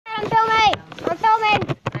I'm filming. I'm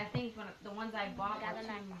filming. I think the ones I bought were too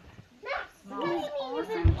small. These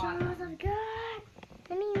awesome jaws are good.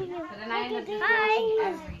 So then I ended up just Hi.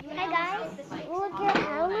 washing everything. Hi guys. Like, Look at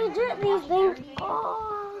how legit these things.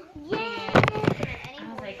 Oh, yeah. I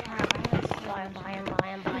was like, crap,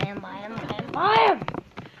 Buy them.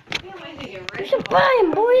 You you should buy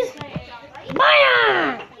them, boys. Buy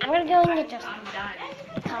them. I'm gonna go and get just I'm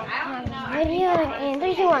done. video in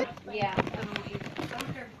 3, 2, 1. Yeah.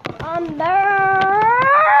 I'm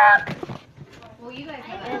back. Well, you guys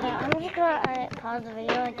have And, I'm just gonna pause the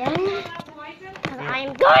video again because I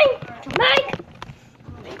am going to make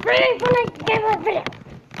Friday Fortnite gameplay video.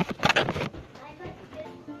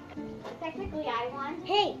 Technically, I won.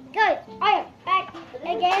 Hey guys, I am back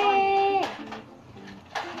again.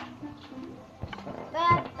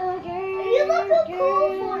 Back again. You look a cool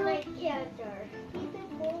Fortnite character. He's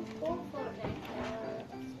a cool Fortnite character.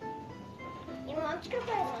 You know, I'm just gonna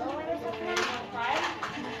play a solo or something now.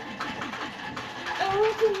 Oh, And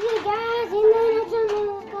we'll see you guys in the next one.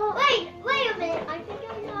 Let's go. wait a minute. I think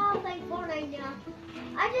I know how to play Fortnite now.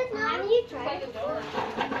 I just know. Have you tried like it? a donut.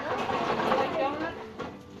 Like donuts?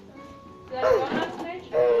 Is that donuts, Mitch?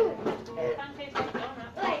 Kind of tastes like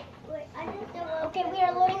donuts. Wait, I just do a little Okay, we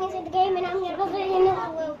are loading into the game and I'm gonna go play in this. a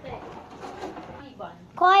little bit. Honey bun.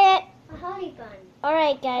 Quiet. A honey bun.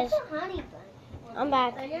 Alright guys, What's a honey bun? I'm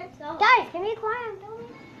back. I didn't tell. Guys, can we be quiet? I'm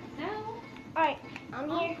filming. No. Alright, I'm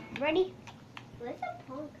here. Ready? What's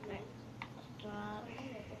a punk man?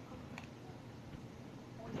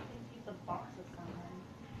 It's a box of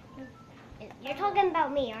something. You're talking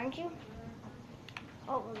about me, aren't you?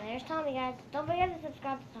 Oh, well, there's Tommy, guys. Don't forget to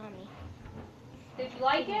subscribe to Tommy. Did you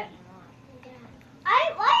like it?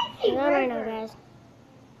 I like it. No, guys.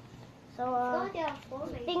 So, Go down for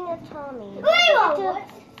me. speaking of Tommy, Wait, to what?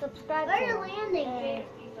 subscribe to Where him. are landing? And-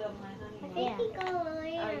 I think he go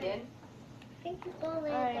land. Oh, you did? I think he go land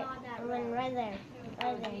Alright, on that I'm in road. right there,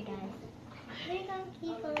 guys. I think I'm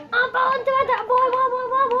keep on. I'm falling to that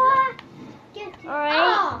boy. Get to Alright,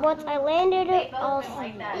 Oh! once I landed They it, both I'll been see.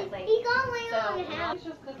 like that. It's like, He gonna land on the so, house. It's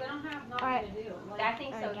just because they don't have nothing Alright. to do. I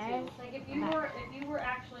think so Alright, guys. too. Like if you were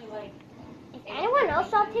actually like If anyone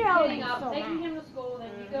else up here, I would be getting up, so taking mad. him to school, then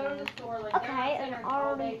you go to the store, like Okay, they're and not sitting all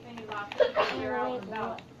already- day thinking about taking your out and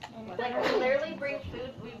about. Like we literally bring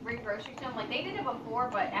food, we bring groceries to them. Like they did it before,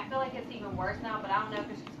 but I feel like it's even worse now. But I don't know if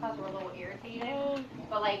it's just because we're a little irritated. Hey,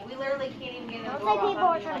 But like we literally can't even get them. Don't to go say up. people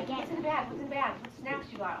I'll are be trying like, to get what's in the bag? What's in the bag? What snacks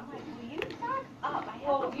you got? I'm like, will you stock up? I have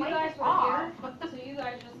Well, to you plate guys this were off. here, so you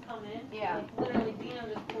guys just come in. Yeah. Like literally, Dino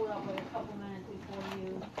just pulled up like a couple minutes before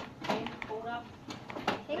you pulled up.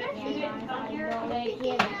 Think If I you see didn't come here, know they that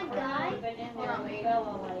kid. would have been in there with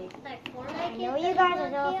Bella like like I Fortnite. know kids you that guys are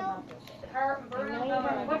want jealous to about this. her and Bruno. I know you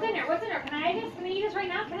guys- What's in there? What's in there? Can I eat this? Can I eat this right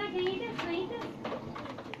now? Can I eat this? Can I eat this?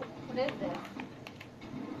 What is this?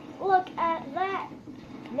 Look at that.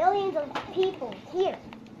 Millions of people here.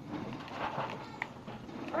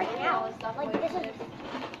 Right now. Like, this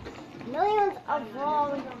is millions of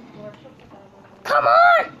vlogs. Come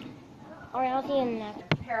on! Alright, I'll see you in the next.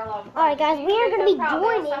 Parallel. Alright, guys, we are going to be There's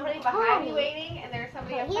joining somebody behind me Tommy. waiting, and there's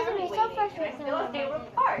somebody Yeah, in he's front of gonna me be so waiting. frustrated And I still when stay I'm with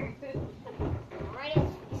the car. Right.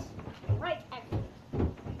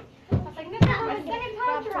 I was like, this is my second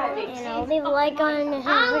time driving. And I'll leave a like on his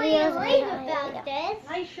I'll videos. leave about this.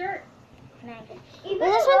 Nice shirt. Even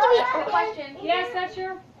Well, this one to Quick be. question. Yes, that's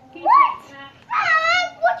your. What?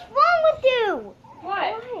 What's wrong with you? What?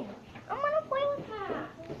 Why? I'm gonna play with her.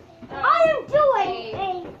 I am doing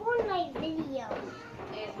a Fortnite video.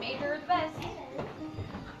 It's Major's best.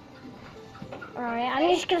 Alright, I'm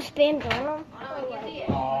just gonna spam join them. I don't know if you see it.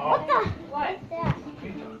 What the? What? That?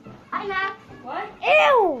 I have. What?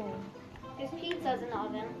 Ew! His pizza's in the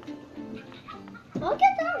oven. Look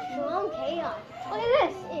at that strong chaos. Look at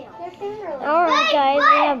this. Ew. Alright, guys,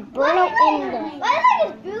 we have Bruno in the. Why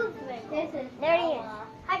is his boobs big? This is. There he is.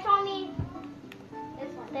 Hi, Tommy.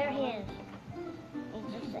 This one. There he is.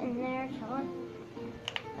 He's just sitting there chilling.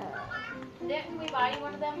 Didn't we buy you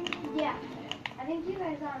one of them? Yeah. I think you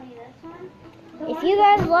guys all need this one. If you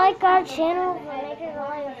guys like our channel, make sure to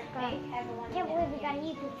like and subscribe. I can't believe we got a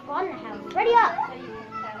YouTube squad in the house. Ready up!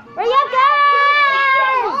 Ready up,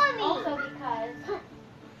 guys! Also because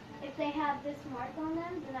if they have this mark on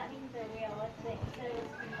them, then that means they're realistic.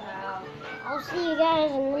 Wow. I'll see you guys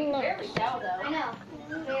in We the can barely next. tell though. I know.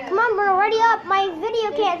 Come on, Bruno, ready up. My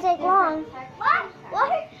video can't take long. What?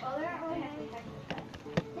 What? Oh, they're not really having texture.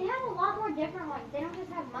 They have a lot more different ones. They don't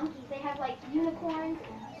just have monkeys. They have like unicorns,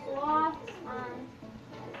 sloths.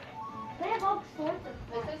 They have all sorts of.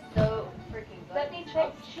 This is so freaking good. That needs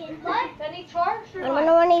charge. What? That needs charge or I'm what?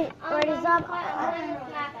 gonna when he's up. I'm gonna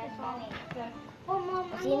snap this one.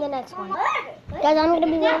 I'll see you in the next one. Guys, I'm going to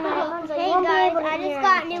be wearing my headphones, so you won't be able to I hear just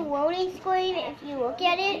got anything. new loading screen. If you look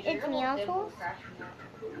at it, it's Meowscles.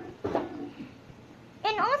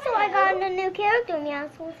 And also, I got a new character,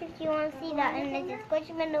 Meowscles, if you want to see that in the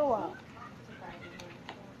description below.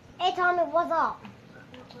 Hey, Tommy, what's up?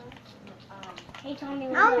 Hey, Tommy,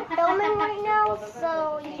 I'm filming right now,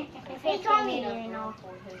 so you can Hey, say Tommy. Tommy, you know.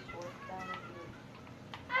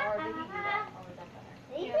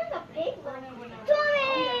 These are the big ones.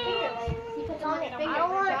 Tommy,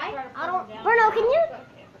 I don't, Bruno, can you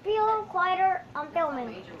be a little quieter? I'm filming.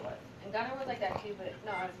 Major was. And Gunner was like that too, but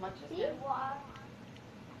not as much as him.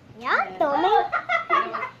 Yeah, I'm filming.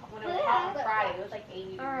 When it was hot on Friday, it was like 80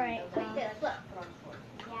 degrees. Alright, I was like, look. put on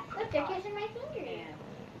shorts. Look, they're kissing my fingers.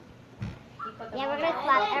 And he put them Yeah, we're on gonna there.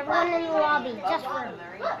 slap everyone in the lobby, Bugs just on for them him. and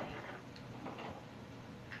everything.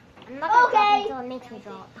 I'm not gonna Okay. talk until it makes me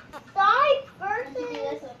talk. Side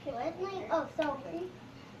versus Wesley. Oh, Sophie.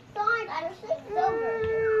 Side versus Silver.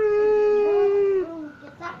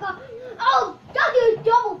 Get that go. Oh, that is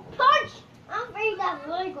double punch. I'm afraid that's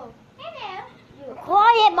legal. Hey there.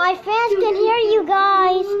 Quiet, my fans can hear you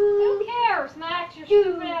guys. Who cares, Max? Your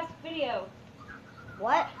stupid ass video.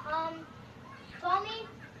 What? Tommy,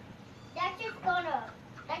 that's just gonna.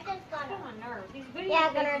 Get on my nerves. These videos Yeah,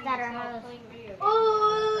 make Gunner's me at her stop house. playing video games.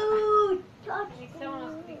 Oh, touch. He's telling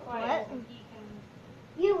us to be quiet What? so he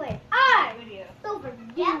can You win. play I. video. Silver.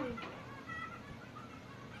 Yeah.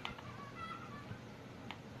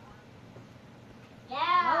 My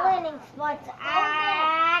Yeah. landing spot's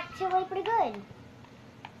actually pretty good.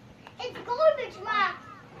 It's garbage, Max.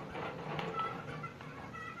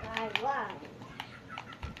 I won.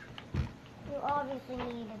 You obviously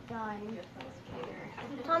need a gun.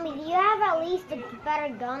 Tommy, do you have at least a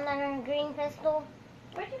better gun than a green pistol?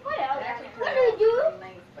 Where'd you put it? It actually What turned did out you pretty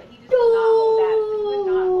nice, but he just would not hold that. He would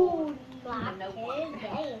not hold Black the is notebook.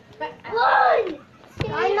 gay. But One.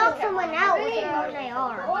 I knocked someone out with their own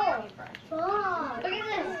AR. Fuck. Look at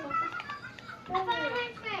this. I found a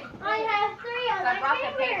henchman. I have three on So I my brought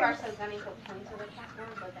the paintbrush fingers. so Gunny could point to the customer,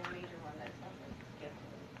 but then Major wanted something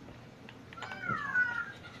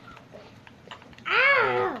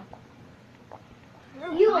Ow!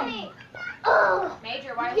 different. You win. Oh.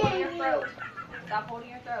 Major, why are you holding your throat? Stop holding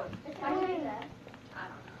your throat. Why do you do that? I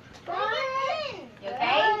don't know. Fine. You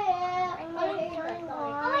okay?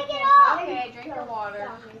 Oh, get off. Okay, drink your water.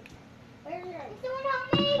 Can someone help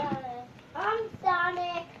me? I'm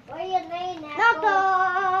Sonic. What's your name, Knuckles?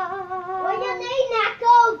 Knuckles! What's your name,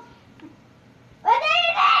 Knuckles? What's your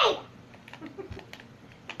name?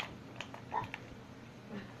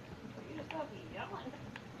 You just stop yelling.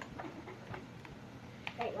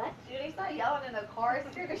 Wait, what? Dude, he started yelling in the car. It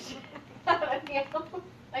scared the shit out of me. I was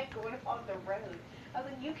like going off the road. I was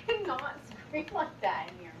like, you cannot scream like that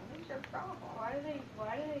in here. What's your problem? Why do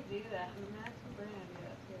they do that? I mean, Max and Brandon do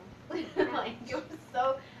that too. Like, it was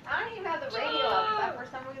so. I don't even have the radio up. 'Cause for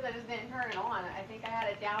some reason, I just didn't turn it on. I think I had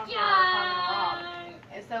it down for talking rock.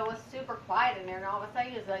 And so it was super quiet in there, and all of a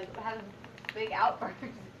sudden, it was like had a big outburst.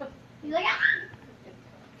 He's like, ah!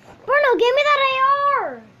 Bruno, give me that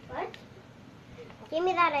AR! What? Give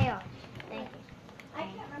me that AR. Thank you. I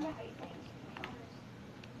can't remember how you say it.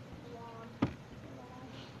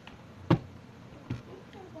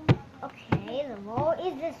 Okay, the wall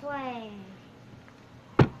is this way.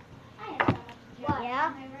 I have so much junk Yeah?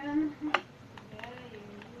 in my room.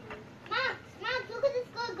 Yeah, Max, look at this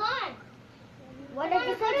good gun. What I did found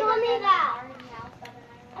you a say, good Tommy? gun in that.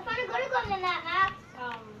 I found a good gun in that, Max.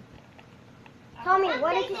 Tommy, Max,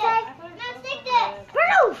 what did take you this. say? Max, take this.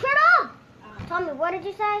 Bruno, shut up! Tommy, what did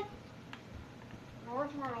you say?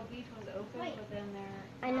 North Myrtle Beach was open, Wait. but then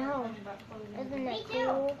they're I know. talking about closing. Isn't Me it too.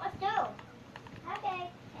 cool? Let's do. Okay.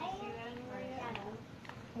 See that anywhere yet?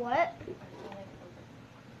 What?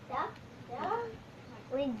 Yeah. Yeah.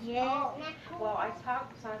 Legit. Oh, Max, cool. Well, I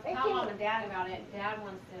talked, so I was telling Mom and Dad about it. Dad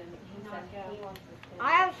wants to, he said he wants to.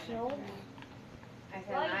 I have shields. I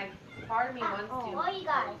said, part of me wants to. Oh, you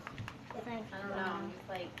got it. Thanks. I don't know. I'm just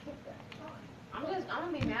like, I'm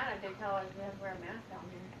gonna be mad if they tell us we have to wear a mask down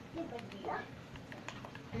here.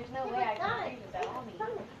 There's no way I can breathe that on me.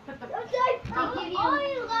 They give you,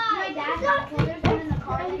 my dad got there's one in the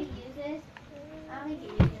car that he uses. I don't think he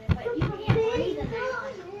uses it, but you can't breathe in that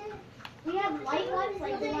one. We have light ones,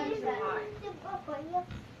 like the ones that.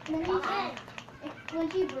 And then he said, when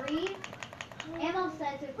you breathe, Emma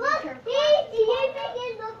says it puts her. He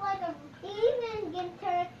even look like a. He even can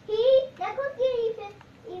turn. Knuckles can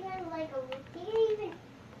even like a. He can even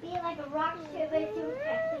be like a rock ship, but it's too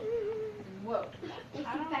fast. Whoa. It's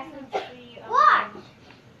I too don't fast. even see. Watch.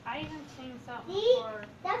 I even seen something See? for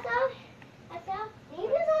That's how.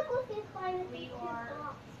 Even Knuckles can climb it. we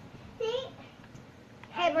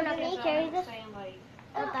carry this? Saying like,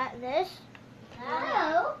 What that? This?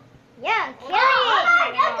 No. Yeah, carry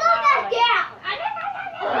it. Now go back down.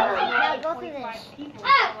 Now go through 45 this. people, so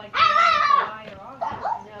like, they buy your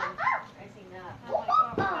autograph. No, I seen that. I'm like,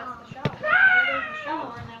 oh, that's the shower. There's the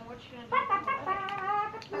shower, and then what you gonna do?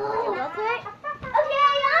 Go through it? Okay,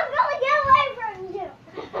 I'm gonna get away from you.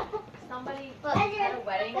 Somebody had a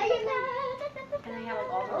wedding, and they had like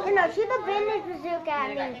all the. No, shoot the bandage bazooka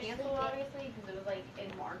And it got at me. canceled obviously because it was like in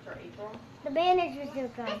March or April. The bandage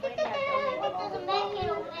bazooka. What does it make you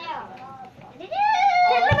over there? Take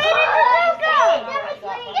the bandage bazooka!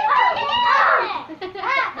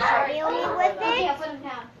 Heal me with it?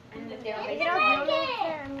 And then they were If like, you don't heal me,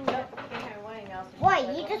 then... nope, you can't have a wedding now. So What,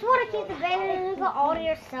 you just want to keep the bandage bazooka all to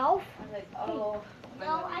yourself? I was like, oh.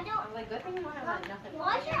 No, I don't. I'm like, good thing you don't have like nothing.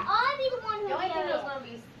 Why should I be the one who The only thing does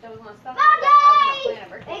that it? was gonna stop Bye, me was, like, I was guys! gonna plan a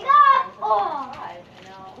birthday Hey, party guys! for Oh. 5, you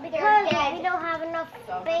know. Because dead. we don't have enough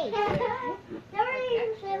So, space. Never even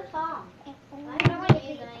said Tom. I don't want to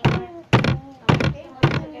use it anymore.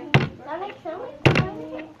 That makes sense.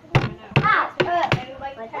 Ah!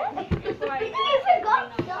 You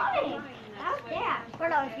forgot Sonic. How's that?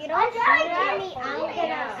 Bruno, if you don't shoot at me, I'm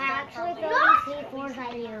gonna actually throw these C4s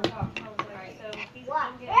at you. What?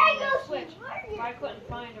 I'm There getting you a go, switch. Mario. I couldn't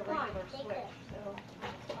find a regular switch, so.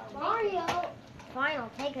 Mario. Fine,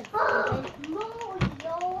 I'll take it.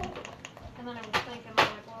 Mario. And then I was thinking, I'm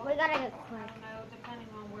like, well, We gotta get I quick. don't know, depending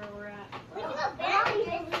on where we're at. Look at the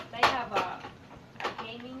batteries. They have a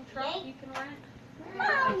gaming truck you can rent.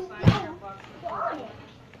 Mom, It's like $500 for Sonic.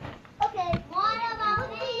 Okay, what about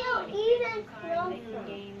you even They can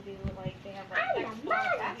game, do like, they have like I'm a Xbox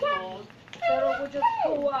mad consoles. So it would just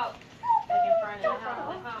pull up Like in front of the in front of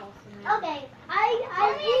house. the house. And then Okay, I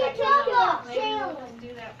need to tell you a maybe we'll challenge. just do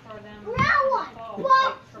that for them. Round one, in the fall, boxes.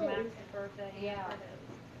 like for Max's birthday. Yeah. for his.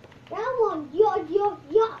 That one, yeah. That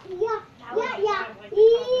would just have, like, the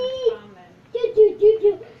Eee. cousins come and-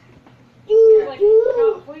 Do. Like,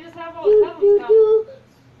 if we just have all the cousins come,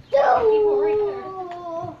 people right there.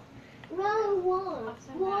 Round one, I'll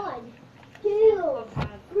send that. 1, 2, Club has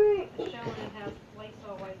 3. shown it has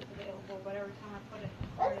Lysol wipes available, but every time I put it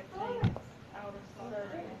in the thing, it's out of stock or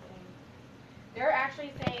anything. They're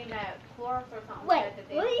actually saying that Clorox or something Wait, said that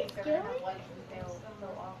they what think is they're gonna have doing? wipes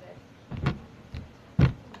until August.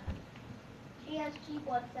 She has cheap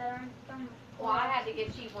ones that are from. Well, I had to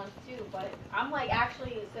get cheap ones too, but I'm like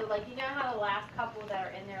actually, so like you know how the last couple that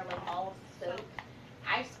are in there like all soaked?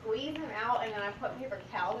 I squeeze them out and then I put paper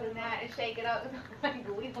towels in that and shake it up. Like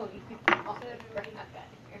we don't use all the crap out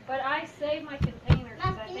here. But I save my containers because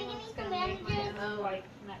I Mom, think can you I'm give just me gonna some make my bandages? own like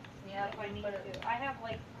next Yeah, if I need put to. it- I have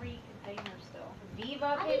like 3 containers still.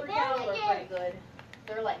 Viva I need paper towels are bandages. pretty good.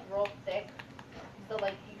 They're like real thick, so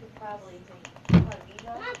like you could probably make what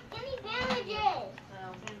Viva. Mom, give me bandages. So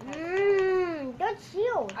Good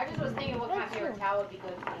shield. I just was thinking what kind of paper towel would be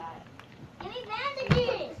good for that. Give me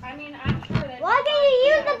bandages. I mean, I'm sure that. Why can't you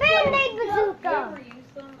use the band-aid You bazooka? ever use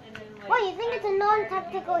them and then like. What, you think it's a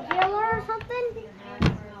non-tactical healer or something? Your hands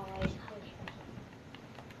smell like.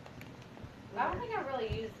 I don't think I really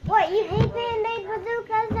used. What, you hate band-aid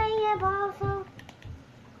bazookas? They have also.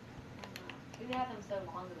 We had them so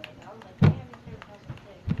long ago. I was like, yeah, these paper towels are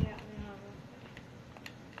thick.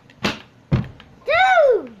 Yeah,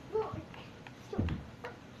 Dude!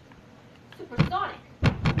 Supersonic.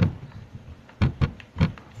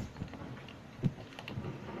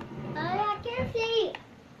 I can't see.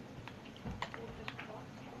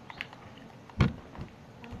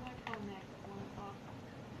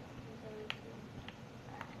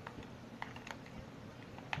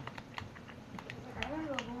 I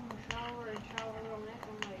remember going in the shower and shower real neck.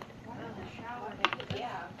 I'm like, why is the shower?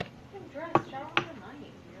 Yeah. I'm dressed. Shower at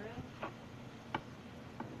night, weirdo. I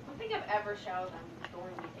don't think I've ever showered them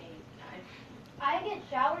during the day. I get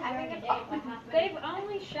showered I during think the it's day. my husband. They've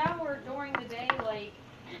only showered during the day, like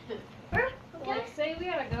say we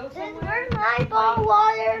gotta go somewhere. Where's my bottle of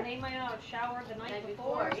water? And they might not have showered the night Night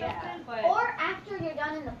before or before, yeah. something, but Or after you're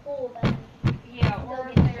done in the pool, then. yeah, or Go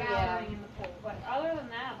if get they're showered. showering in the pool. But other than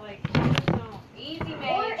that, like, just don't. Easy, Or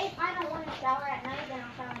mate. if I don't want to shower at night, then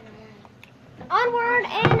I'll shower in the morning. Onward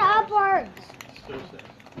and upwards.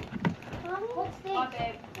 What state? What,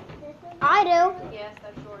 babe? This one? I do. Yes,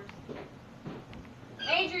 that's yours.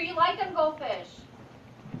 Major, you like them goldfish?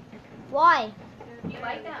 Why? You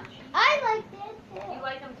like them? I like this too. You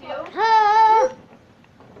like them too? Huh?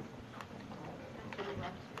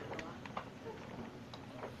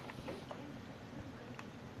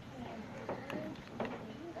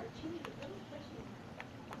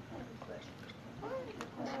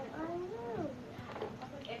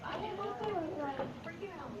 If I didn't want them,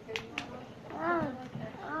 freaking out because you know what?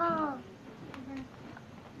 Oh.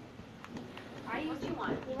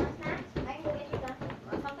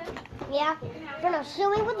 Yeah. Bruno, show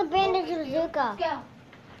me with the bandage bazooka. Let's go.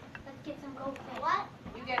 Let's get some goldfish. What?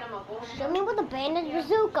 You get them a bull? Show me with the bandage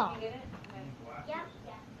bazooka. You get it? Yep.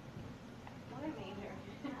 What am I here?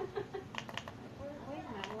 Wait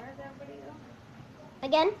a minute, where's everybody go?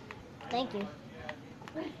 Again? Thank you.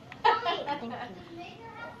 Thank you.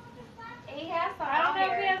 He has some I don't out know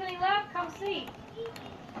if he here. has any left. Come see.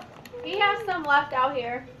 He has some left out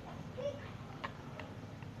here.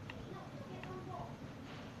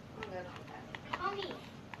 Mommy.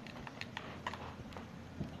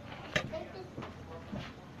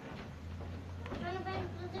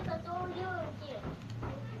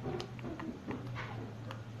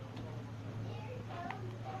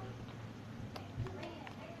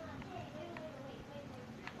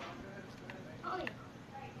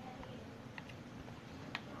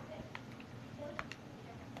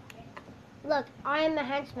 Look, I am a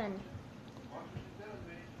henchman.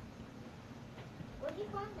 Where'd you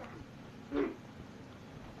find that?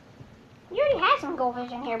 You already have some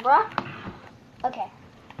goldfish in here, bro. Okay.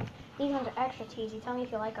 These ones are extra cheesy. Tell me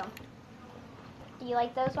if you like them. Do you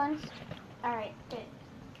like those ones? Alright, good.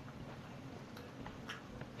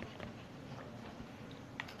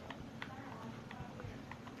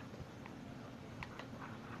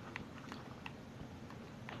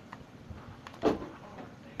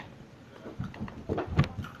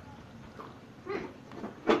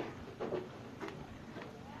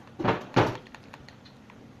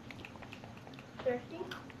 Thirsty?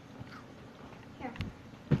 Here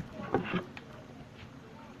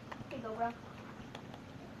you go, bro.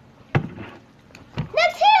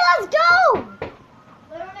 Next year, let's go!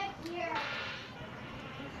 Little next year.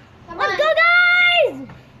 Come Let's on. go, guys!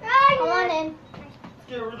 Come on in.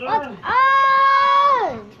 Let's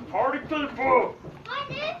on! Party people! Hi,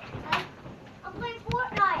 Nick. I'm playing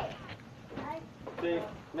Fortnite.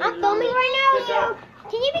 I'm filming right now, so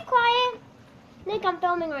can you be quiet? Nick, I'm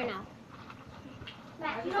filming right now.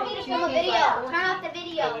 Matt, you don't need to film a video. Turn off the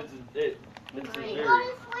video. It's You very, got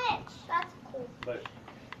a Switch. That's cool. but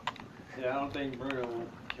yeah, I don't think Bruno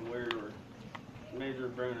can wear or Major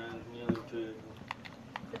Bruno and the other two.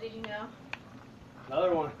 So did you know?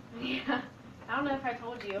 Another one. Yeah. I don't know if I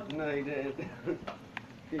told you. No, he didn't.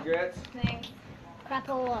 Congrats. Thanks. Crap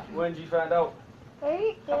a lot. When did you find out?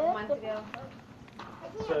 Very A couple months ago.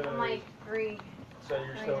 So, I'm like 3. so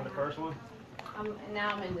you're still in the first one?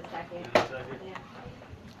 Now I'm in the second. Second. Yeah.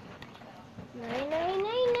 Nay.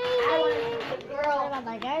 I want to see the girl. Sorry about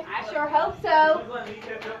that, guys. I sure hope so. Let me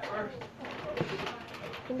catch up first.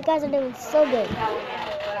 You guys are doing so good. But I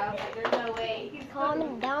was like, there's no way.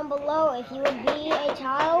 Comment down below if you would be a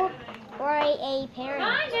child or a parent.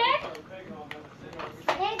 Hi, Nick.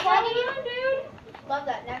 Hey, What are you doing, dude? Love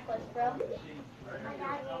that necklace, bro.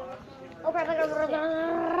 Oh, crap.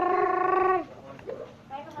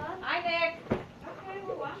 Hi, Nick. Okay,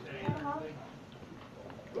 well, watch.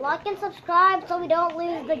 Like and subscribe so we don't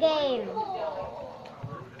lose the game.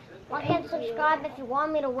 Like and subscribe if you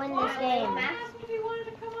want me to win this game. Ask if he wanted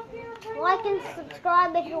to come up here and bring Like and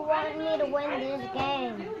subscribe if you want me to win this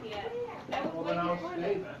game. doing yet.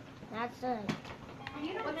 That's it.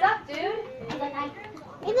 What's up, dude? He's like,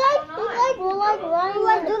 running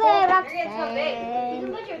into the You're rock getting so big. You sand.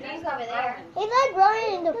 can put your things over there. He's like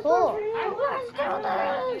running in the pool. I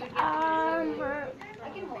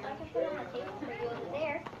can put it on the table for you over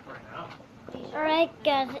there. Alright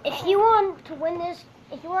guys, if you want to win this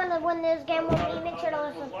game with me, make sure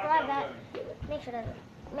to subscribe make sure to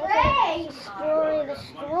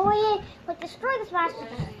destroy the smash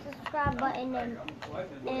subscribe button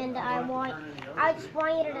and I just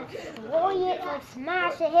want you to destroy it, like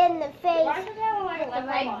smash it, hit in the face, hit the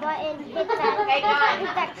red button, hit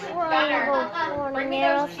that triangle corner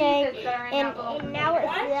arrow thing, and now it's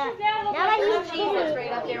now that you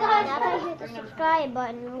hit the subscribe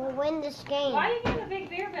button, we'll win this game. Why are you getting a big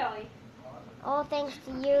beer belly? All thanks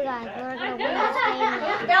to you guys, we're gonna win this game.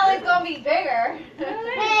 Your belly's gonna be bigger.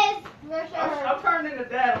 I'm turning into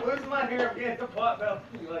dad. I'm losing my hair. I'm getting the pot belly.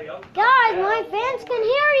 Guys, my fans can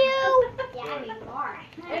hear you. Yeah, I mean, you are.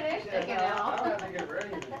 It is sticking out. I'm gonna get ready.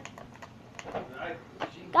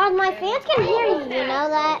 Guys, my fans can hear you. You know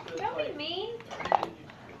that? Don't be mean.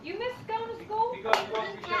 You missed going to school? You guys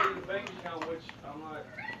want me to show you the bank account, which I'm not.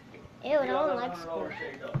 Ew, I don't like school.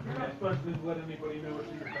 You're not supposed to let anybody know what's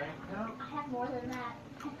in your bank account. I have more than that.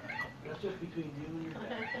 That's just between you and your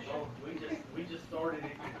dad. Oh, we just started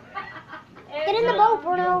it. Get in the boat,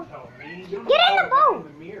 Bruno. Get Get in the boat.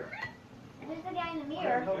 the mirror. Who's the guy in the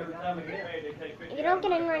mirror? Every time they get paid, they take If you don't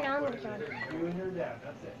get in right now, I'm gonna kill you. You and your dad,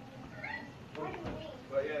 that's it.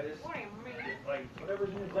 But yeah, this like whatever's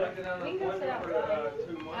been collected on the We can go sit window for outside.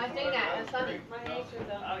 2 months. I think that it's sunny. My nature's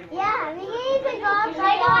up. Yeah, we need to go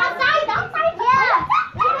outside. Outside, yeah.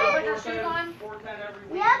 Put your shoes on. 410 every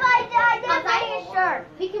week. Yeah, but I just Outside your shirt.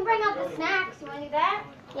 We can bring out the snacks. You wanna do that?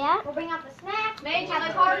 Yeah? We'll bring out the snacks. Nature, Have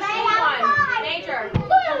let's the put your car shoes ready on. outside. Nature,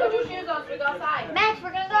 put your shoes on so we go outside. Max,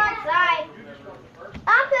 we're gonna go outside.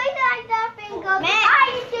 I'm going to like that thing go.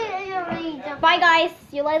 Max! Bye, guys.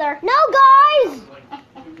 See you later. No, guys!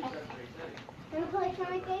 Wanna play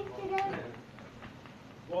Sonic games together?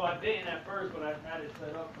 Well, I didn't at first, but I had it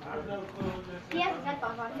set up. I have no clue what this is. He has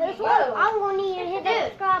headphones on. This one, I'm gonna need to hit that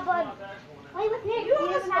subscribe button. Play with Nick. You He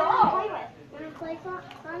almost doesn't have nothing to fall. play with. Wanna play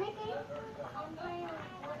Sonic games?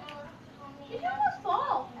 Did you almost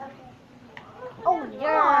fall? Oh,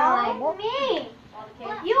 yeah. Oh, mean.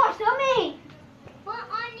 You are so mean. But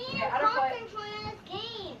I need to concentrate on this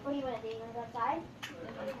game. What do you want to do? You want to go outside?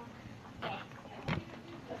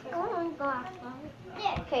 Come on, go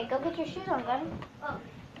outside. Okay, go get your shoes on, buddy. Oh,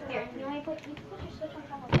 here. You want me to put your switch on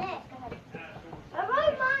top of Nick. Go ahead. I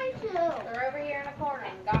really mine too. They're over here in the corner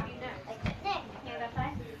and got you next. Nick, You want to go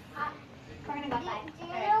outside? We're going to go outside. do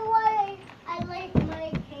you know why I like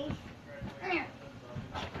my case? Here.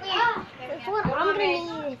 That's what I'm gonna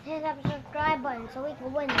need is hit that subscribe button so we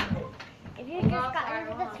can win. If you just got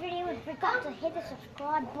into this video and forgot to hit the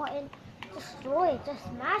subscribe button, destroy it, just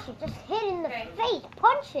smash it, just hit it in the face,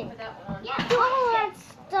 punch it. Put that one on. Yeah, do all that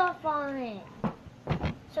stuff on it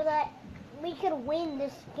so that we could win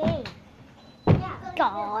this game.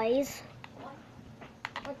 Guys.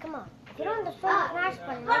 Like, come on. If you don't destroy the smash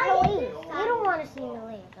button, you're gonna leave. You don't want to see me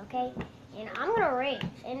leave, okay? And I'm gonna rage.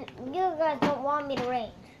 And you guys don't want me to rage.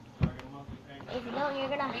 If you don't, you're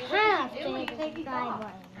gonna have to hit the subscribe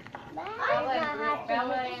button. You're gonna have to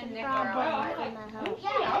hit the subscribe button in the house.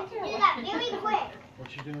 Yeah, let's do that really quick. What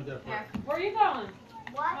you doing with that? Here. Where are you going?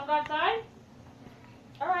 What? Wanna go outside?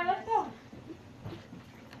 Alright, let's go.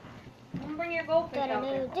 I'm gonna bring your goldfish out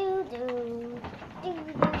there. Do do do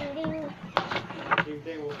do do do.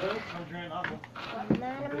 Everything will go.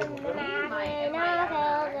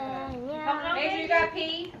 Nature, you got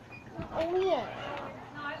pee? Oh yeah.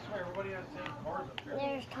 I swear everybody has the same cars up there.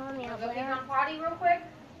 There's Tommy out Go pee there. on potty real quick?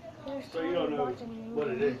 There's So you don't Tommy know watching what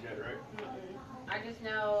it me. is yet, right? I just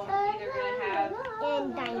know either gonna have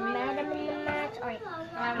And Dynamatum in the match. Alright.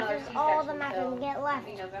 I have another C-section, All the matches so we get left.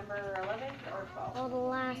 maybe November 11th or 12th. All the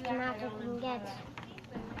last matches we can get.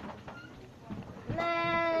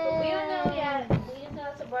 But we don't know yet. We just know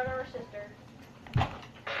it's a brother or sister.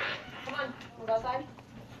 Come on, we'll go outside.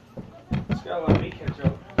 Just gotta let me catch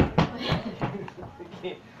up.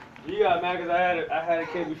 You got mad because I had a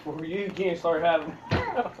kid before you. You can't start having.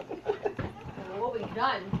 We'll be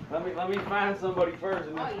done. Let me find somebody first.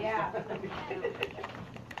 And Oh, yeah.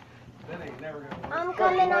 That ain't never gonna work. I'm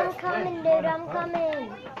coming, dude. I'm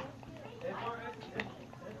coming.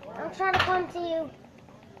 I'm trying to come to you.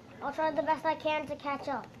 I'll try the best I can to catch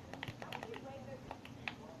up.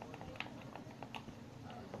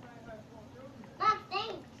 Mom,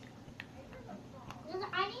 thanks.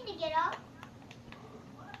 I need to get up.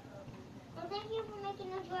 Well, thank you for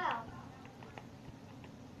making this well.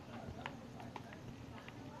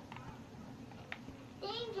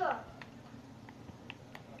 Danger.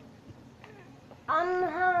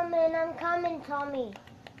 I'm coming, Tommy.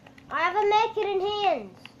 I have a make it in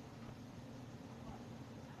hands.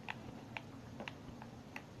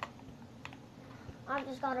 I've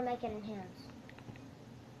just got to make it in hands.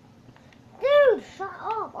 Dude, shut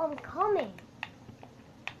up. I'm coming.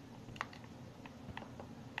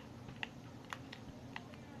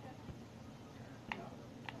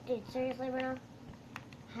 Dude, seriously, Bruno?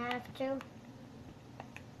 Have to?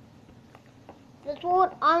 That's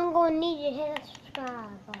what I'm going to need to hit the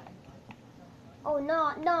subscribe button. Oh,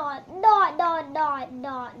 no.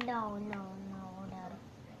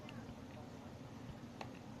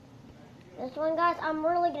 This one, guys, I'm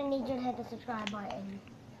really going to need you to hit the subscribe button.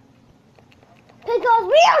 Because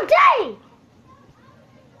we are gay!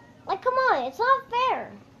 Like, come on, it's not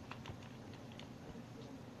fair.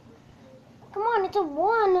 Come on, it's a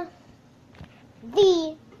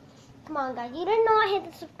 1v. Come on, guys, you did not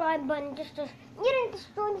hit the subscribe button. You didn't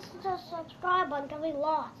destroy the subscribe button because we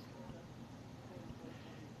lost.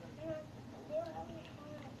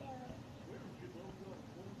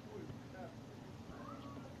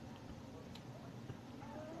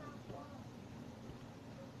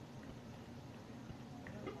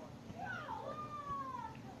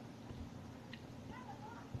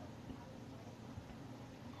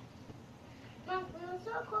 Mom, we were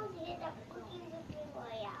so close to hit that fucking victory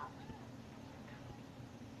royale.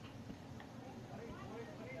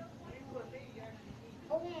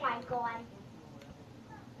 my god.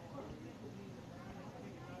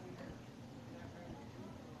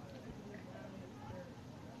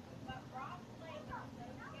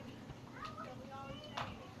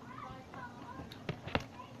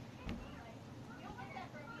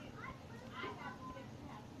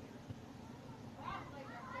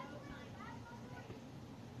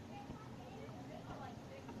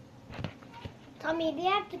 Tommy, we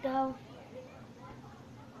have to go.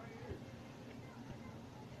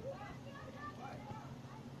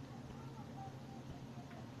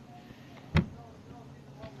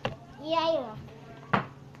 Yeah, you are.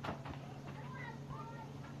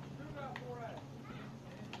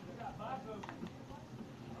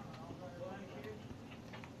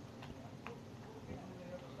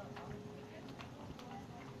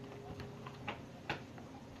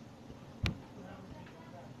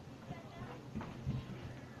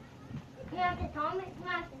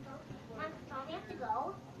 Tommy have to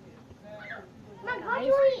go. Come on,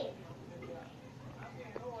 go leave.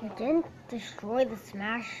 You didn't destroy the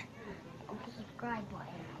smash subscribe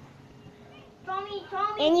button. Tommy.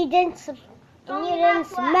 And you didn't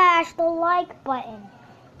smash the like button.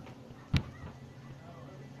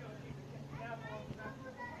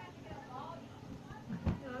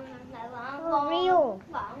 For real,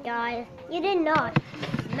 guys. You did not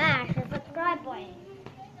smash the subscribe button.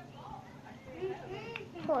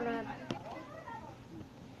 Hold on.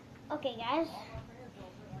 Okay, guys.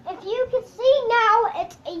 If you can see now,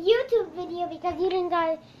 it's a YouTube video because you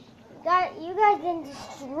guys didn't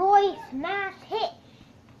destroy, smash, hit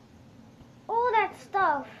all that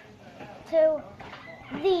stuff to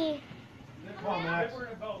the. Come on, Max.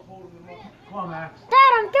 Come on, Max.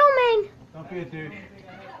 Dad, I'm filming. Don't be a douche.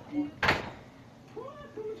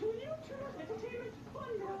 Welcome to YouTube's Entertainment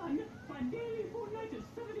Fun Run. My daily fortnite is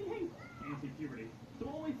 78. Anti-puberty. So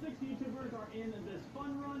only 6 YouTubers are in this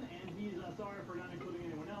fun run, and he's sorry for not including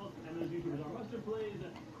anyone else. And those YouTubers are Mustard Plays,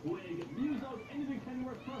 Quig, Musos, Anything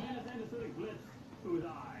Kenworth, Prohannes, and Acidic Blitz. Who is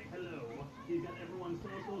I? Hello. He's got everyone's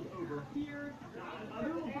socials over here. Now, I do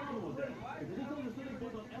have a problem with this, because it says Acidic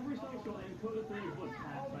Blitz on every social and code Acidic Blitz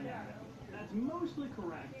past dynamic. That's mostly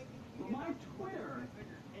correct, but my Twitter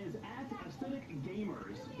is @Acidic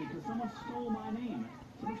Gamers because someone stole my name.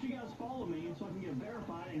 So make sure you guys follow me so I can get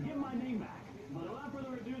verified and get my name back. But without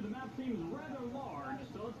further ado, the map seems rather large,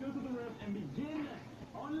 so let's go through the rift and begin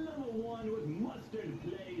on level 1 with Mustard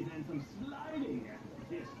Plays and some sliding.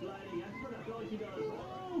 See a sliding expert? I feel like he does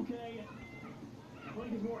okay. I feel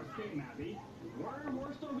like he's more escape mappy.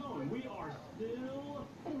 We're still going. We are still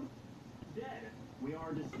dead. We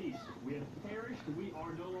are deceased. We have perished. We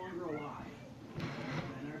are no longer alive.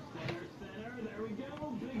 Center. There we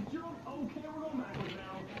go. Big jump. Okay, we're going backwards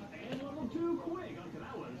now. And level 2 quick. Okay,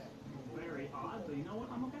 that was very odd, but you know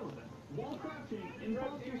what? I'm okay with it. While crouching,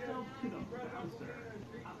 impulse yourself to the bouncer.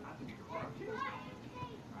 I think you're crouching.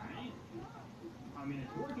 Alright. I mean,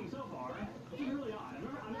 it's working so far. This is really odd. I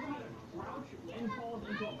never had a crouch impulse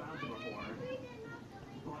into a bouncer before.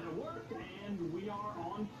 But it worked, and we are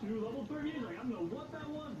on to level 38. Like, I don't know what that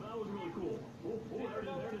was, but that was really cool. Oh, there it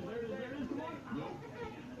is. Come on.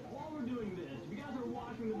 Okay. While we're doing this, if you guys are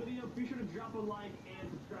watching the video, be sure to drop a like and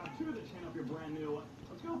subscribe to the channel if you're brand new.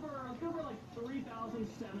 Let's go for like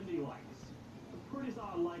 3,070 likes. It's a pretty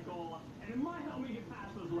solid like goal, and it might help me get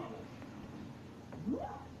past those levels.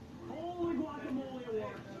 Holy guacamole, it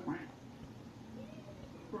works.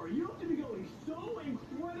 Bro, you have to be going so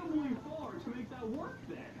incredibly far to make that work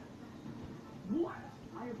then. What?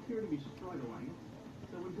 I appear to be struggling,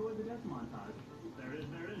 so enjoy the death montage. There it is.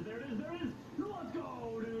 Let's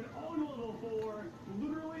go, dude. On level 4.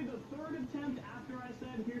 Literally the 3rd attempt after I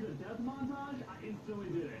said, here's a death montage, I instantly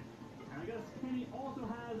did it. And I guess Kenny also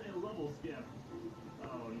has a level skip.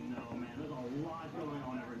 Oh no, man, there's a lot going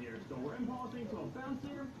on over here. So we're impulsing to a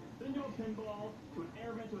bouncer, then to a pinball, to an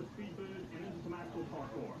air vent, to a speed boost, and then to some actual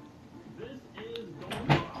parkour. This is going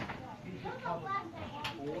well.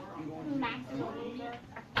 Or I'm going to three.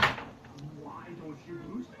 Why don't you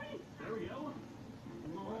boost me? There we go.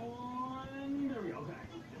 There we go. Okay.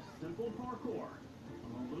 Just simple parkour.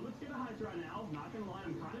 I'm a little bit scared of heights right now. Not gonna lie,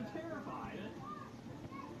 I'm kind of terrified.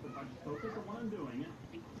 But if I just focus on what I'm doing,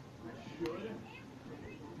 I should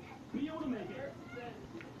be able to make it.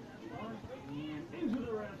 And into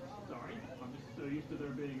the rift. Sorry, I'm just so used to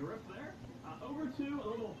there being a rift there. Over to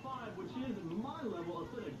level 5, which is my level of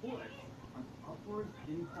Acidic Blitz. An upwards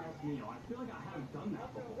impulse Neo. I feel like I haven't done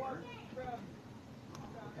that before.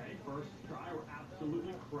 Okay, first try, we're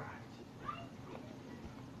absolutely cracked.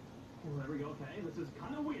 Oh, there we go. Okay, this is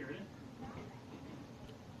kind of weird.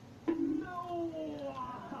 No!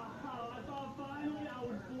 I thought finally I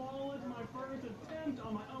would flawless my my first attempt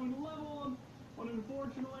on my own level, but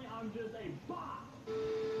unfortunately, I'm just a bot.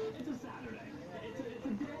 It's a Saturday. It's a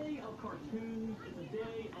day of cartoons. It's a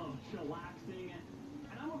day of chillaxing,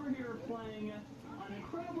 and I'm over here playing an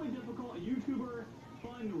incredibly difficult YouTuber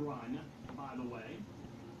fun run, by the way.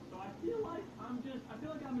 So I feel like I'm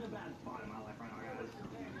in a bad spot in my life right now, guys.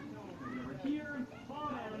 Over here, fall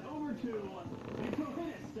down over to the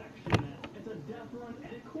prohibit section. It's a death run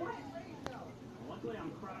edit course. Luckily,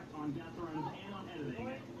 I'm cracked on death runs and on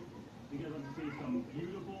editing. You guys have to see some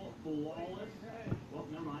beautiful, flawless, well,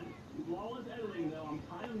 never mind. Flawless editing, though, I'm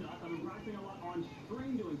kind of nuts. I've been practicing a lot on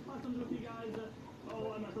string, doing customs with you guys.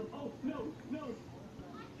 Oh, I messed up. Oh, no. No,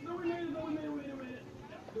 we made it.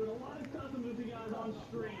 Doing a lot of customs with you guys on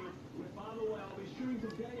stream. Which, by the way, I'll be shooting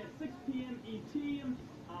today at 6 p.m. ET,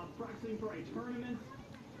 practicing for a tournament.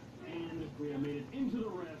 And we have made it into the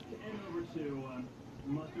rift and over to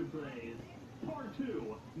Mustard Plays Part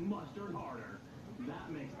 2, Mustard Harder.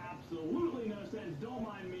 That makes absolutely no sense. Don't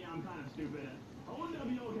mind me, I'm kind of stupid. Hold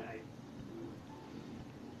W, okay.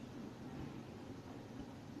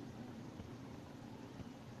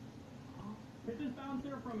 Hit this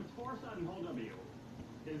bouncer from its far side and hold W.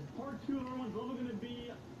 Is Part 2 of everyone's level going to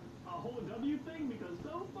be a hold W thing? Because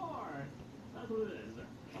so far, that's what it is.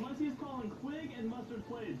 Unless he's calling Quig and Mustard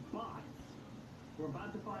Plays bots. We're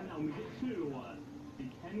about to find out when we get to the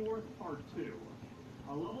Kenworth Part 2.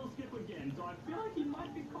 A level skip again, so I feel like he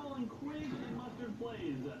might be calling Quig and Mustard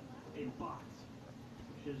Plays a bot.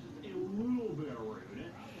 Which is just a little bit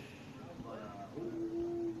rude. But,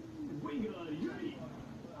 we good, yay!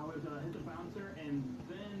 I was hit the bouncer and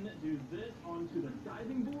then do this onto the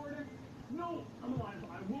diving board. No, I'm alive.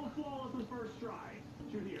 I will flawless this first try.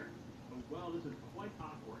 Shoot here. Oh, well, this is quite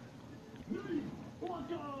awkward. Yay! Let's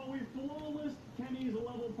go! We flawless Kenny's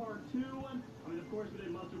level Part 2. I mean, of course, we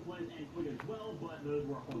did Mustard Plays and Quig as well, but those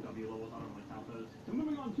were whole W levels. I don't really count those. So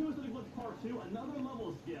moving on to Aesthetic Blitz Part 2, another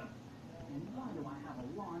level skip. And why do I have a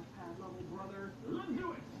launch pad level, brother? Let's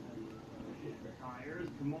do it! Tires,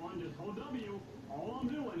 come on, just hold W. All I'm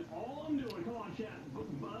doing, come on, chat.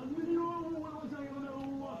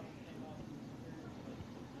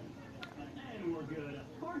 And we're good.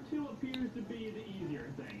 Part 2 appears to be the easier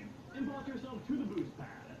thing. Impulse yourself to the boost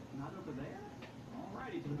pad. Not over there?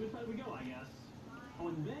 Alrighty, to the boost pad we go, I guess. Oh,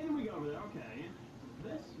 and then we go over there, okay.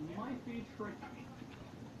 This might be tricky.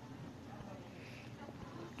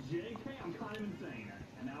 JK, I'm kind of insane.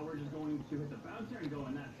 And now we're just going to hit the bouncer and go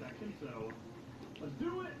in that section, so let's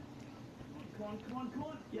do it! Come on.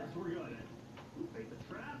 Yes, we're good. Fake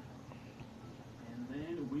the trap. And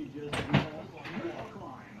then we just wall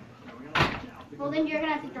climb. Now we gotta watch out. Well, then you're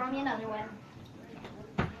gonna have to draw me another one.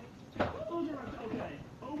 Okay,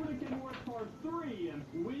 over to Kenworth Part 3.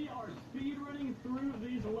 We are speedrunning through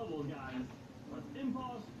these levels, guys. Let's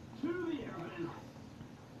impulse to the air vents.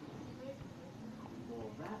 Well,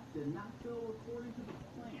 that did not go according to the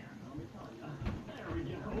plan, let me tell you. There we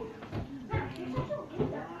go.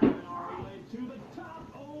 Climbing our way to the top.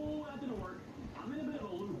 Oh, that didn't work. I'm in a bit of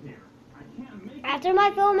a loop here. I can't make it. After my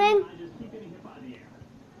filming? I just keep getting hit by the air.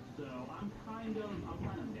 So I'm kind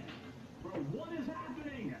of dead. Bro, what is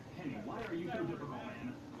happening? Kenny, why are you so difficult,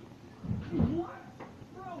 man? What?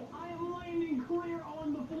 Bro, I am landing clear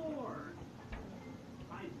on the floor.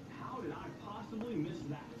 How did I possibly miss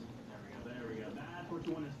that? There we go. That's what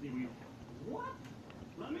you want to see. What?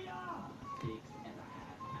 Let me up! 6.5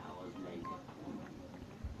 hours later.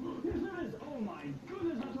 Yes, it is! Oh my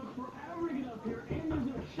goodness, that took forever to get up here, and there's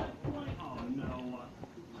no checkpoint! Oh no.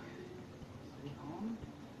 Stay calm.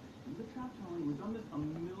 Do the trap tunneling. We've done this a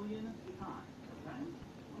million times, okay?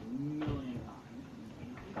 A million times.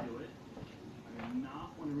 You do it. I do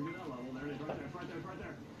not want to redo that level. There it is, right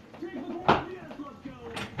there. Take the ball! Yes, let's go!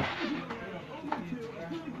 Over to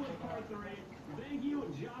Aesthetic Blitz Part 3. Thank you,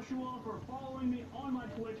 Joshua, for following me on my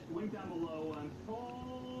Twitch. Link down below.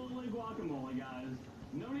 Holy guacamole, guys.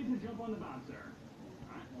 No need to jump on the bouncer.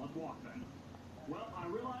 Alright, well, let's walk then. Well, I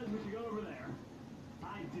realized we should go over there.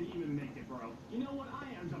 I didn't even make it, bro. You know what?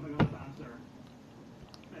 I am jumping on the bouncer.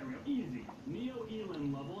 There we go. Easy. Neo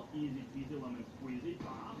Elim level. Easy peasy lemon squeezy.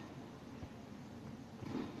 Pop.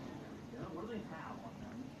 There we go. What do they have on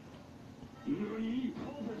them?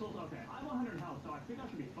 Full pistols. Okay. I have 100 health, so I think I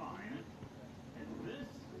should be fine. And this?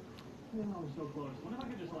 Oh, so close. What if I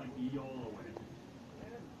could just, like, YOLO it?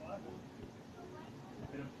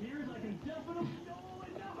 It appears I can definitely YOLO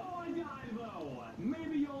it. No, I died, though.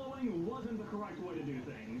 Maybe YOLOing wasn't the correct way to do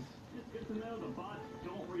things. It's good to know the bots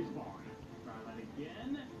don't respawn. Try that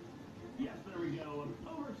again. Yes, there we go.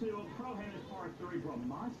 Over to Pro Handers Part 3. Bro,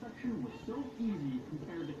 my section was so easy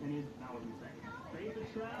compared to Kenny's. That was insane. Bait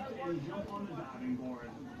the traps and jump on the diving board.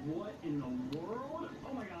 What in the world?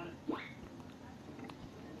 Oh my god.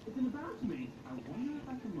 It's in the back to me. I wonder if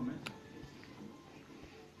I can momentum.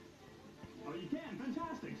 Oh, you can.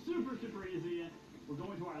 Fantastic. Super, super easy. We're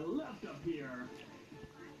going to our left up here.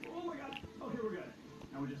 Oh my god. Okay, we're good.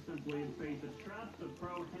 Now we just simply face the trap, the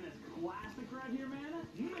pro tennis classic right here, man.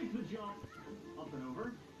 Make the jump up and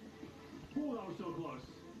over. Oh, that was so close.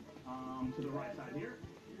 To the right side here.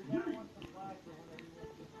 Good.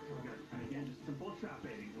 And again, just simple trap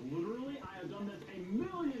baiting. Literally, I have done this a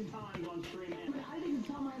million times on stream. And I didn't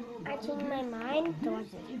tell my little brother. I changed my mind.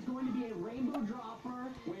 It's going to be a rainbow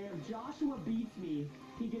dropper where if Joshua beats me,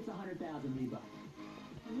 he gets 100,000 V-Bucks.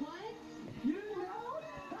 What? You didn't know?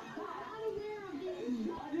 I'm aware of this.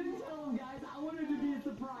 I didn't tell him, guys. I wanted to be a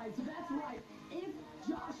surprise. So that's right. If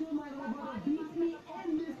Joshua, my little brother, beats me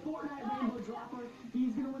in this Fortnite rainbow dropper,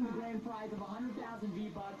 he's going to win the grand prize of 100,000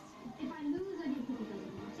 V-Bucks. If I lose, I get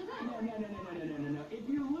 50,000. So good. No. If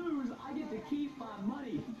you lose, I get to keep my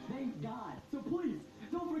money. Thank God. So please,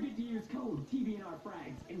 don't forget to use code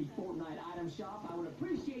TVNRFrags in the Fortnite item shop. I would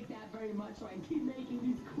appreciate that very much so I can keep making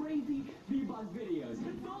these crazy V-Buck videos.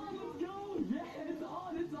 It's on, let's go. Yeah, it's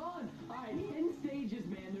on. All right, 10 stages,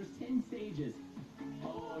 man. There's 10 stages.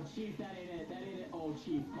 Oh, Chief, that ain't it. Oh,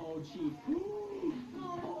 Chief. Oh,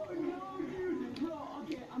 no, dude. Bro,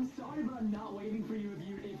 okay, I'm sorry, but I'm not waiting for you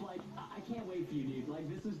if like, I can't wait for you, dude. Like,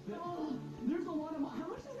 this is the, there's a lot of, how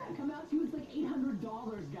much does that come out to? It's like $800,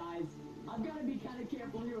 guys. I've got to be kind of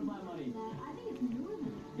careful here with my money. I think it's more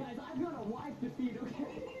than that. Guys, I've got a wife to feed,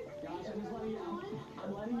 okay? Gosh, I'm just letting you know.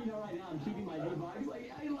 I'm letting you know right now. I'm keeping my V-Bucks.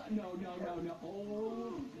 Like, no.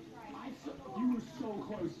 Oh, you were so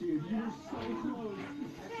close, dude. You were so close.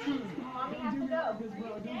 Dude, Mommy don't has do to me go. like this, bro.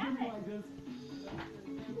 Don't do me like this.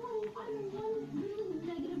 Whoa, I'm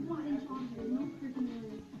 -1 inch on here. No freaking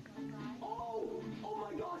way. Oh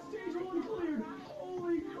my gosh, stage 1 cleared.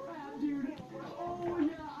 Holy crap, dude. Oh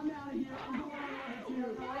yeah, I'm out of here. I'm going on level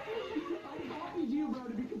 2. I copied you, bro.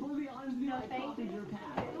 To be completely honest with you, I copied your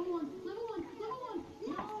path. Level 1.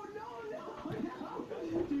 No.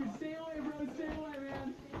 Dude, stay away, bro. Stay away, man.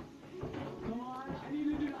 Come on. I need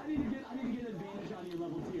to get advantage on you,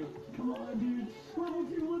 level 2. Come on, dude. Level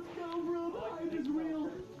 2, let's go, bro. The hype is real.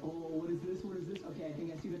 Oh, what is this? Okay, I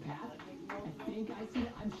think I see the path.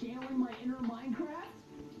 I'm channeling my inner Minecraft.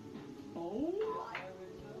 Oh,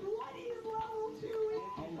 what is level 2?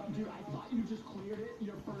 Oh, dude, I thought you just cleared it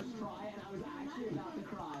your first try, and I was actually about to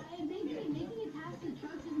cry. Making it past the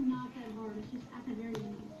trucks is not that hard. It's just at the very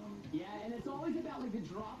end. Yeah, and it's always about, like, the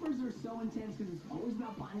droppers are so intense because it's always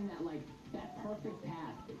about finding that, like, that perfect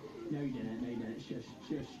path. No, you didn't. Shush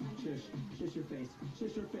your face.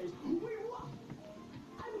 Wait, what?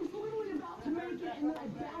 I was literally about to make it, and then I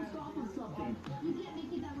bounced off of something. You can't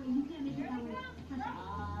make it that way.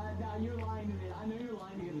 No, you're lying to me. I know you're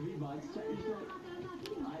lying to get the V-Bucks. Check your shit.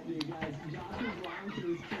 Dude, guys, Josh is lying to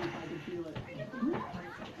his face. I can feel it. I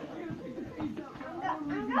gotta pick the face up.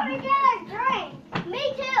 I'm gonna get a drink. Me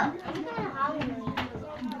too. I'm kind of hungry.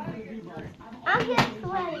 I'm getting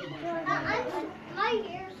sweaty. My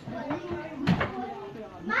hair's sweating.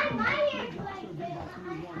 My hair's sweating.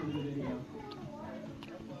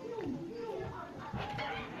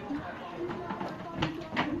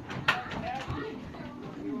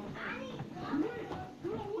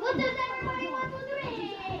 What does everybody want to drink?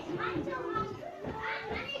 I'm so hungry.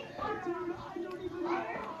 I need water. I don't even know.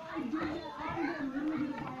 I did that. I literally did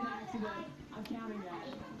it by an accident. I'm counting that.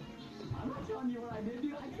 I'm not telling you what I did,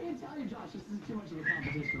 dude. I can't tell you, Josh. This is too much of a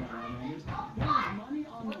competition right now, man. There's money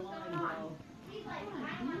on the line, bro.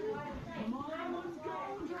 Come on, let's go.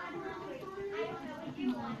 Driver number 3.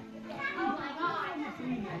 Oh my God.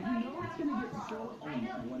 You know it's gonna get so. Oh,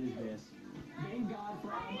 what is this? Thank God for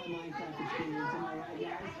all my Minecraft experience. Am I right,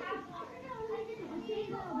 guys?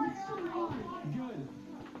 Good.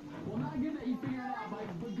 Well, not good that you figured it out,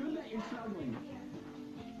 but good that you're struggling.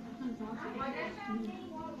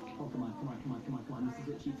 Oh, come on. This is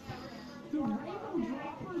it, Chief. The rainbow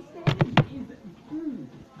dropper stage is.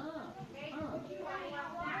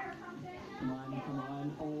 Come on.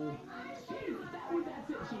 Oh, Chief, that's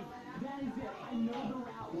it, Chief. That is it. I know the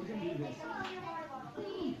route. We're gonna do this.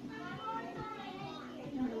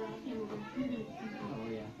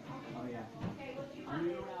 Oh yeah. I knew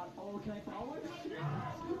the route. Oh, can I follow it?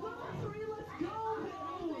 Level 3, let's go!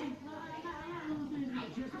 I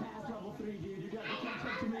just passed level 3, dude. You got to catch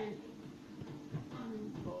up to me.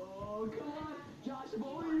 Oh,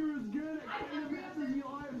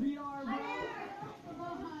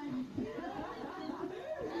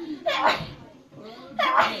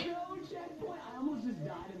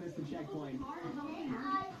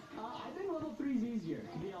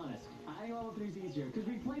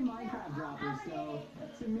 play Minecraft droppers, so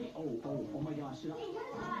to me, oh my gosh, should I?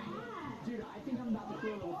 Dude, I think I'm about to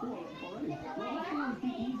clear level 4 already. Level 4 is the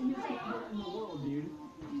easiest level in the world, dude.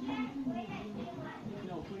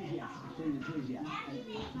 No, please yes. Please yes. I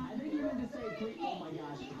think you meant to say please. Oh my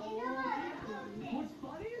gosh. What's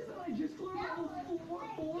funny is that I just cleared level 4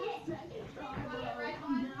 seconds. I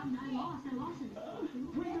lost it.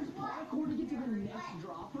 Wait, there's parkour to get to the next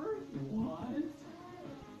dropper? What?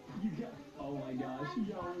 You got. Oh my gosh.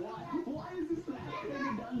 Yo, why? Why is this happening?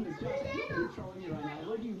 You've done this. Josh, I'm trolling you right now.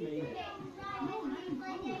 Look, you made it.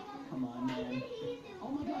 Come on, man. Oh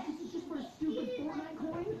my gosh, this is just for a stupid Fortnite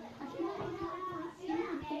coin? I can't believe I'm playing for a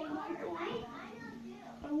stupid Fortnite coin.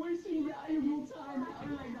 I'm wasting valuable time. How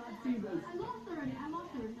did I not see this? I lost already.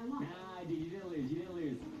 Nah, dude, you didn't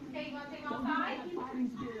lose. Okay, you want to take Don't outside? be like a fighting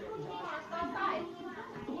spirit, Come Josh. on, let's go outside.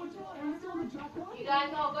 Which one? Are you still in the truck one? You guys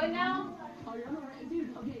all good now? Oh, you're on the right.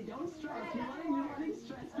 Dude, okay, don't stress. You're letting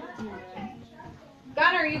stress get to you, man.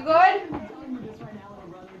 Gunner, you good? I'm telling you this right now, little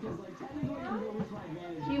brother, because, like, technically I'm going to lose my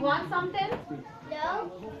advantage. You want something?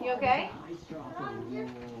 No? You okay? Ice dropper.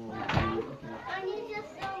 I need just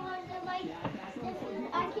someone to like.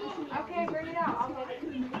 I can't. Okay, bring it out. I'll I get it.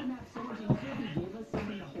 could have made the map so much easier if he gave us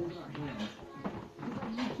something to hold in our hands.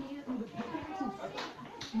 Because, like, you can't with a pickaxe.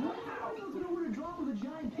 What? I don't know where to drop with a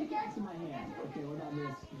giant pickaxe in my hand. Okay, what about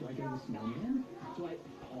this? Do I go to the snowman? Do I?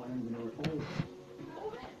 Oh, I don't even know where. Oh,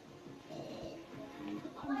 man.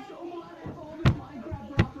 I'm so glad I have all this Minecraft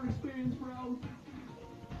dropper experience, bro.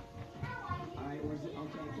 Alright, where's it?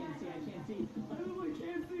 Okay, I can't see. I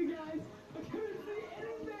can't see, guys. I can't see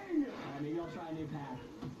anything. Alright, maybe I'll try a new path.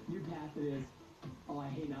 New path it is. Oh, I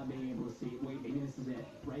hate not being able to see. Wait, maybe this is it.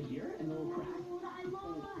 Right here? In the little crack?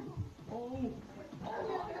 Oh my God.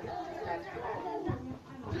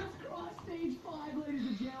 Just crossed stage 5, ladies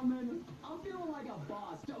and gentlemen. I'm feeling like a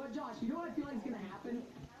boss. Josh, you know what I feel like is going to happen?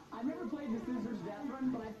 I've never played the Scissors Death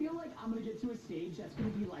Run, but I feel like I'm going to get to a stage that's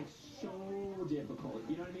going to be, like, so difficult.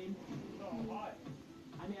 You know what I mean?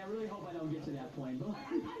 I mean, I really hope I don't get to that point, but...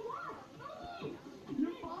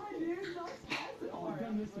 You're fine, dude. Don't stress it. Oh, I've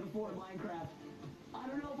done this before in Minecraft. I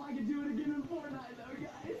don't know if I can do it again in Fortnite, though,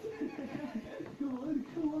 guys.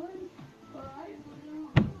 Come on. All right.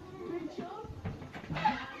 Big jump.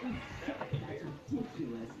 That's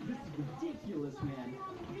ridiculous. This is ridiculous, man.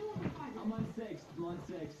 I'm on 6.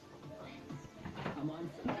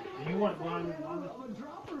 You want one? I'm a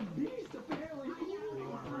dropper beast, apparently. You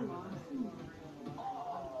want to run? Oh,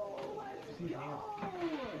 let's go.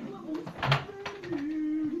 Level 7,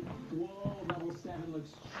 dude. Whoa, level 7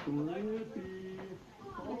 looks trippy.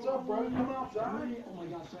 What's up, bro? Come outside. Oh my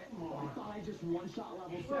gosh, I thought I just one-shot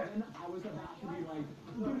level 7. I was about to be like,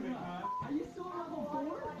 are you still on level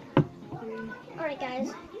 4? Alright, guys.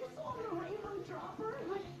 You still on the rainbow dropper?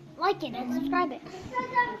 Like it and subscribe it. I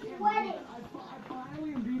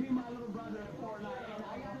finally am beating my little brother at Fortnite, and I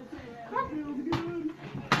gotta say, man, it feels good.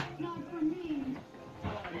 Not for me.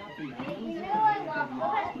 You know I love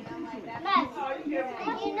Matt,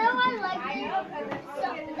 you know I like it. So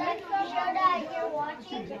that show that you're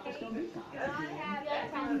watching.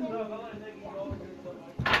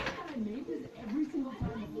 I made this every single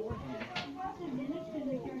time beforehand.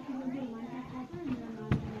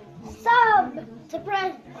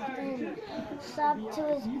 Sub to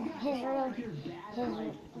his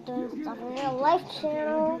doing stuff in real life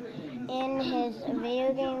channel, and his video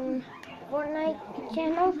game Fortnite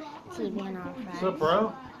channel, TV and all friends. What's up,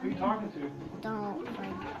 bro? Who you talking to? Don't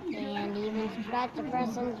forget, and even subscribe to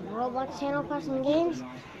Preston's Roblox channel, Preston Games,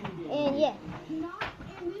 and yeah. Not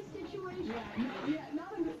in this situation. Yeah,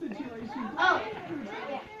 not in this situation. Oh.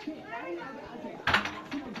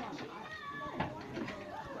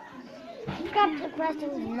 Subscribe to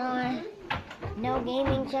Preston's no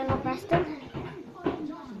gaming channel, Preston,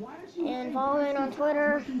 and follow him on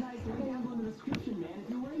Twitter.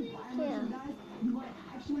 Yeah. You might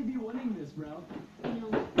actually be winning this, bro.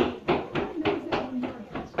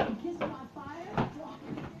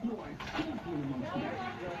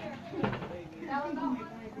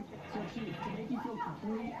 So, Chief, to make you feel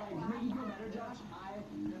complete, to make you feel better, Josh, I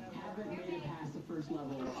haven't made it past the first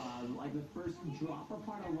level, like the first dropper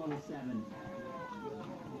part on level 7.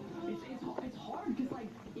 It's hard because, like,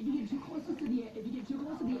 if you get too close to the edge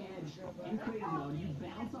in creative mode, you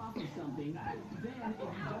bounce off of something. Then if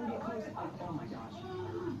you don't get close, oh my gosh,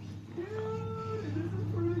 dude, this is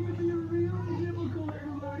proving to be really difficult,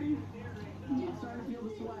 everybody. I'm starting to feel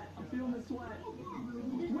the sweat. I'm feeling the sweat.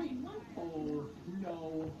 Wait, oh no.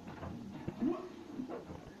 What?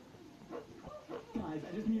 Guys,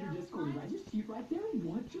 I just need your Discord. Did I just cheat right there?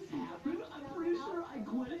 What just happened? I'm pretty sure I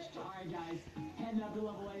glitched. Alright, guys, heading up to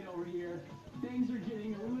level 8 over here. Things are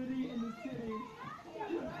getting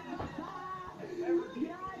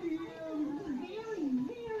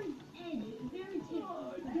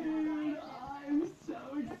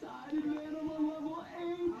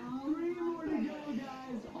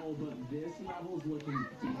This level's looking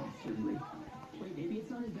dastardly. Wait, maybe it's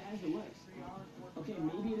not as bad as it looks. Okay,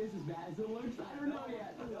 maybe it is as bad as it looks. I don't know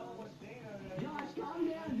yet. Josh, calm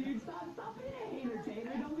down, dude. Stop being a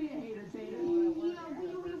hater-tater. Don't be a hater-tater.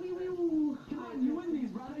 Come on, you win these,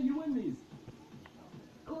 brother. You win these.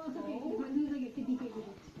 Well, it's okay. If I lose, I get 50 KB.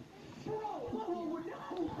 Whoa,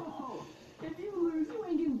 no! If you lose, you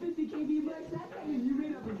ain't getting 50 KB bucks. That means you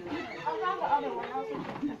made up in your head. I'll grab the other one.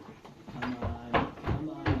 Come on.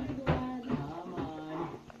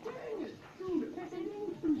 Dang it, dude. They're getting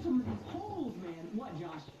through some of these holes, man. What,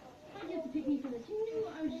 Josh? How'd you have to pick me for this? You knew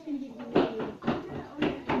I was just gonna get you. I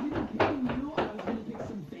didn't pick you. I was gonna pick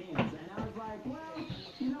some fans, and I was like, well,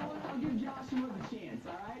 you know what? I'll give Joshua the chance.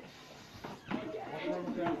 All right. Okay.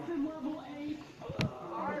 It's in level 8.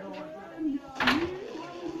 And level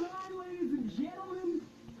 9, ladies and gentlemen.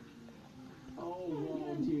 Oh,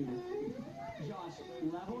 whoa, dude. Josh,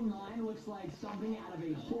 level 9 looks like something out of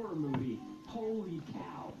a horror movie. Holy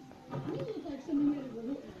cow. You look like something out of a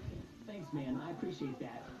little. Thanks, man. I appreciate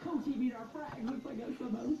that. Come TV our frag. Looks like a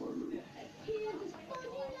some out of horror movie. Kansas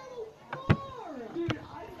fucking little car! Dude, I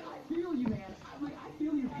feel you, man. I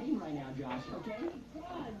feel your pain right now, Josh, okay?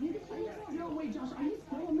 God, dude, this is No, wait, Josh, are you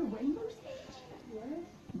still on the rainbow stage? what?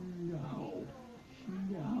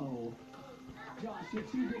 No. Josh, you're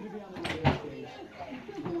too good to be on the rainbow stage.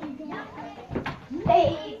 Oh my God.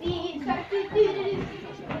 Baby, start to do this.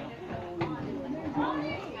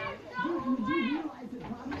 Dude, do you realize that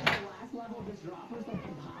probably at the last level of this drop was like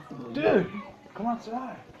impossible? Dude, come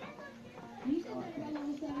outside. You said that about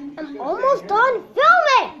level 7. I'm almost done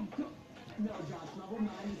filming. No, Josh, level 9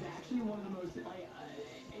 is actually one of the most, like,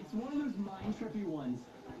 it's one of those mind trippy ones.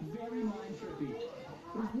 Very mind trippy.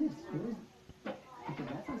 What is this? Okay,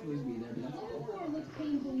 that's not supposed to be there, but that's Level 4 looks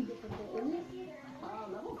painfully difficult, isn't it?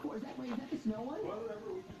 level 4, is that the snow one?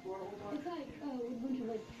 It's like, with a bunch of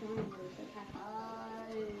like triangles that have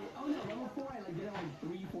Oh no, level 4, I did it like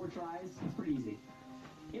 3-4 tries. It's pretty easy.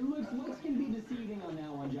 It looks can be deceiving on that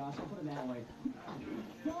one, Josh. I'll put it that way.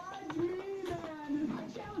 Fudge me, man! I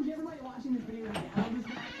challenge everybody watching this video to download this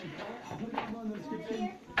map and play it. I'll put it up on the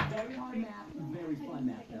description. Very hard map, very fun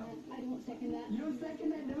map, though. I don't second that. You don't second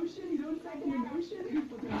that notion? You don't second the notion? Who's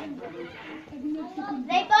looking at brothers?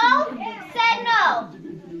 They both said no.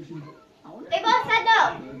 They both said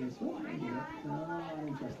no. No, I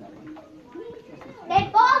don't trust that one. They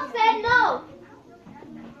both said no.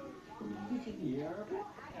 Here.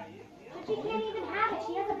 But she can't even have it.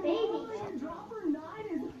 She has a baby. Dropper 9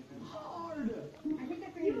 is hard. I think I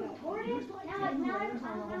figured it out. Now I'm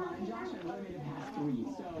Josh, I literally made it past 3,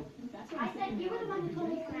 so that's what I said you were the one who told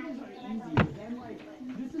me to smash it. easy, but then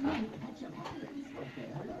this is when the catch-up happens. Okay,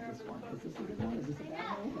 how about this one? Is this a good one? Is this a bad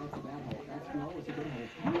hole? That's a bad hole. That's no, it's a good hole.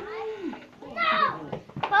 No.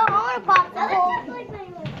 Oh, I want to pop the hole.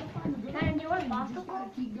 Can you want to pop the Just gotta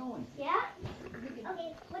hole? keep going. Yeah?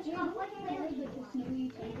 Okay, what's your name?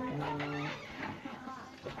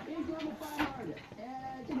 Is level 5 hard? It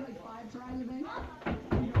took like 5 tries, I think.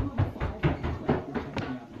 You know, level 5 is like, you're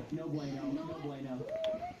catching up. No bueno, no bueno.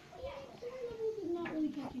 Levels is not really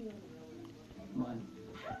catching up. Come on.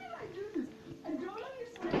 How did I do this? I don't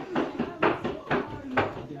understand this. I'm so hard.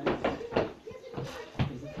 Did I just...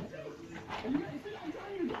 I'm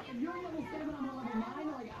telling you, if you're level 7, I'm on level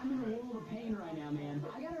 9, like, I'm in a world of pain right now, man.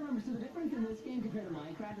 I gotta remember, so the difference in this game compared to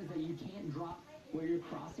Minecraft is that you can't drop where your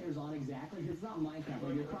crosshair's on exactly, because it's not Minecraft,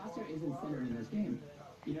 where your crosshair isn't centered in this game.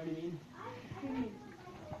 You know what I mean?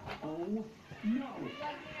 Oh, no.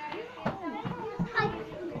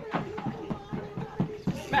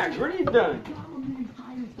 Max, what are you doing?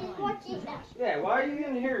 He's watching that. Yeah, why are you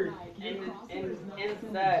in here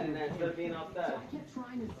inside and instead of being outside? I kept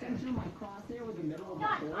trying to center my crosshair with the middle of the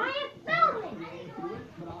God, board. I am filming.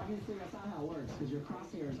 But obviously that's not how it works, because your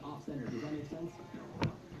crosshair is off-centered. Does that make sense?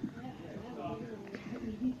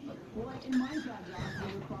 Well, like in Minecraft, Josh,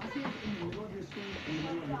 your crosshair is in the middle of your screen, in the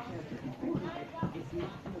middle of your character. In Fortnite, it's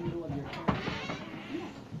not in the middle of your character. Yeah.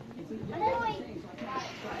 It's like, that's what I'm saying, so I kept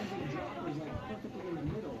trying to get droppers like perfectly in the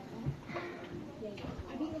middle.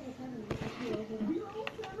 I beat level 7. We level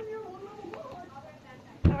 7, you're one level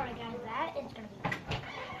 1. Alright, guys, that is going to be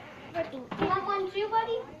freaking. You want one too,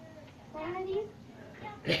 buddy? One of these?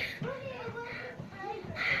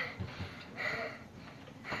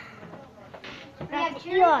 Subscribe to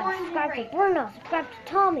Eli, subscribe to Bruno, subscribe to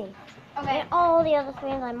Tommy. Okay. And all the other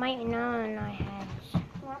fans I might know in my head. You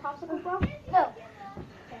want a popsicle, bro? No.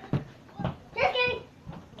 Just kidding.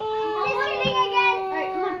 Just kidding again. Alright,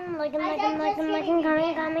 come on. Like,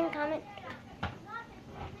 comment.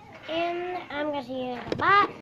 And I'm gonna see you. Bye.